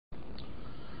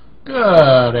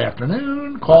Good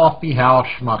afternoon, Coffee House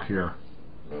Schmuck here.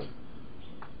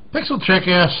 Pixel Chick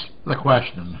asks the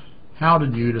question, how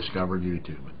did you discover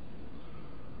YouTube?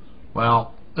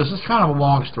 Well, this is kind of a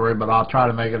long story, but I'll try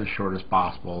to make it as short as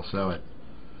possible so it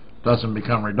doesn't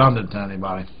become redundant to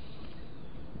anybody.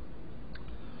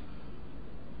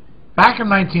 Back in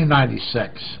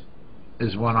 1996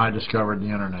 is when I discovered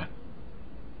the internet.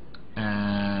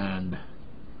 And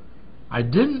I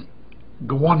didn't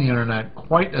go on the internet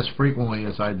quite as frequently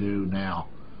as I do now.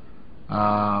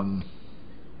 I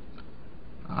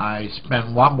spent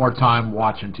a lot more time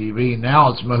watching TV.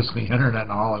 Now it's mostly internet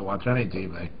and I hardly watch any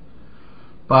TV.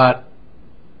 But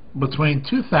between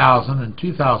 2000 and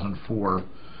 2004,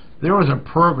 there was a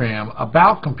program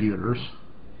about computers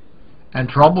and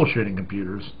troubleshooting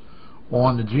computers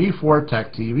on the G4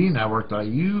 Tech TV network that I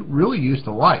really used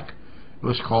to like. It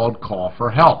was called Call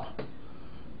for Help.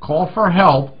 Call for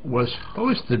Help was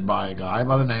hosted by a guy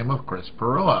by the name of Chris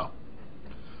Pirillo.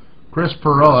 Chris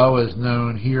Pirillo is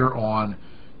known here on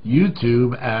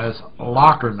YouTube as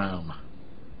Locker Gnome.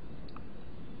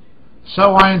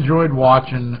 So I enjoyed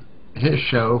watching his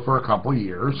show for a couple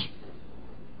years,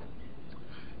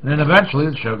 and then eventually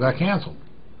the show got canceled.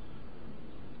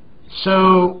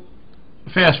 So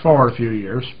fast forward a few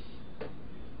years,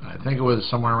 I think it was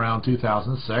somewhere around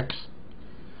 2006,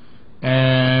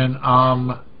 and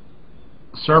I'm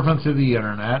surfing through the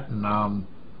internet and I'm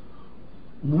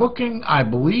looking, I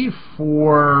believe,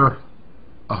 for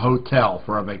a hotel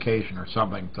for a vacation or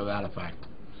something to that effect.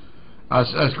 I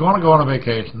was going to go on a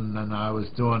vacation, and I was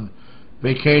doing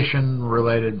vacation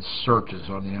related searches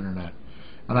on the internet,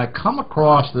 and I come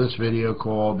across this video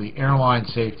called the airline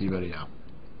safety video.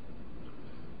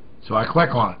 So I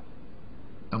click on it,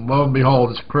 and lo and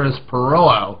behold, it's Chris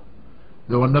Pirillo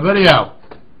doing the video.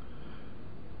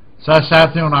 So I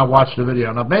sat there and I watched the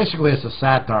video. Now basically it's a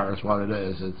satire is what it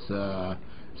is. It's a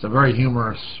very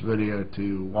humorous video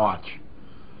to watch.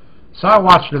 So I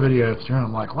watched the video through and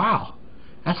I'm like, wow,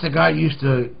 that's the guy who used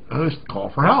to host Call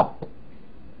for Help.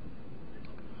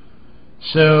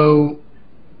 So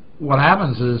what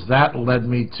happens is that led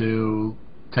me to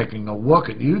taking a look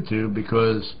at YouTube,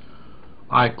 because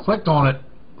I clicked on it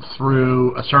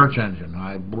through a search engine.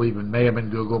 I believe it may have been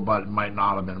Google, but it might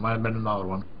not have been. It might have been another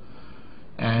one.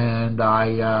 And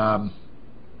I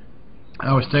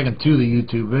was taken to the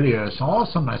YouTube video, so all of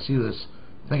a sudden I see this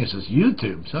thing that says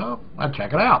YouTube, so I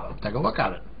check it out. I'll take a look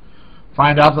at it.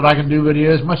 Find out that I can do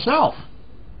videos myself.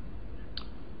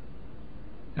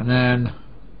 And then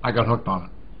I got hooked on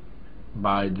it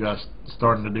by just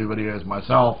starting to do videos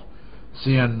myself,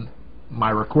 seeing my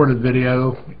recorded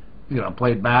video,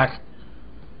 played back,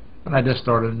 and I just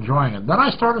started enjoying it. Then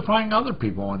I started finding other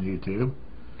people on YouTube,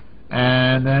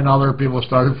 and then other people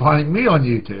started finding me on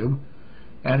YouTube,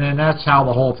 and then that's how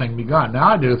the whole thing began.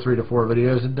 Now I do 3 to 4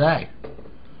 videos a day,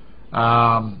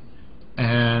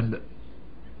 and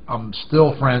I'm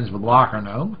still friends with Locker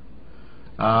Gnome.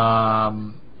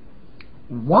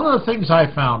 One of the things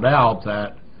I found out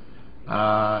that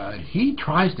he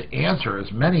tries to answer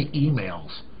as many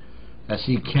emails as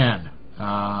he can.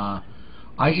 I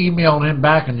emailed him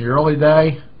back in the early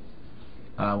day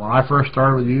when I first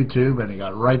started with YouTube, and he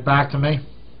got right back to me.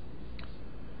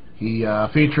 He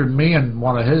featured me in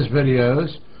one of his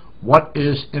videos, What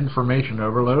is Information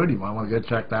Overload? You might want to go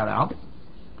check that out.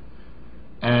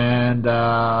 And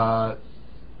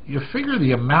you figure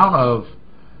the amount of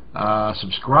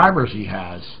subscribers he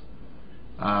has,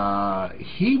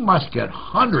 he must get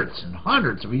hundreds and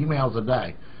hundreds of emails a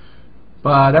day.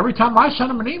 But every time I send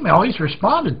him an email, he's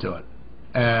responded to it.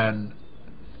 And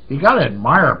you got to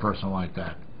admire a person like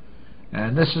that.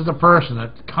 And this is the person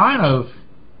that kind of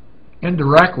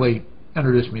indirectly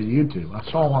introduced me to YouTube. I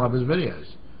saw one of his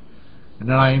videos, and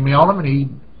then I emailed him, and he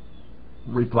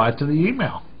replied to the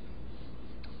email,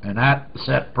 and that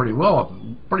set pretty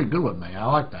good with me. I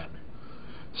like that.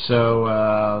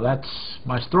 So that's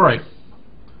my story.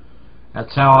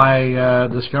 That's how I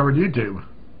discovered YouTube,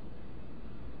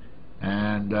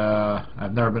 and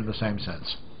I've never been the same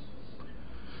since.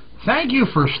 Thank you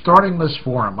for starting this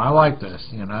forum. I like this.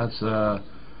 It's a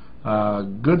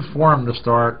good forum to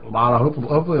start.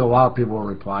 Hopefully a lot of people will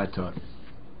reply to it.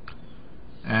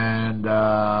 And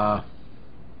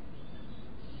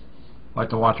like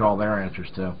to watch all their answers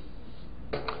too.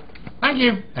 Thank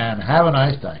you, and have a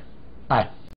nice day. Bye.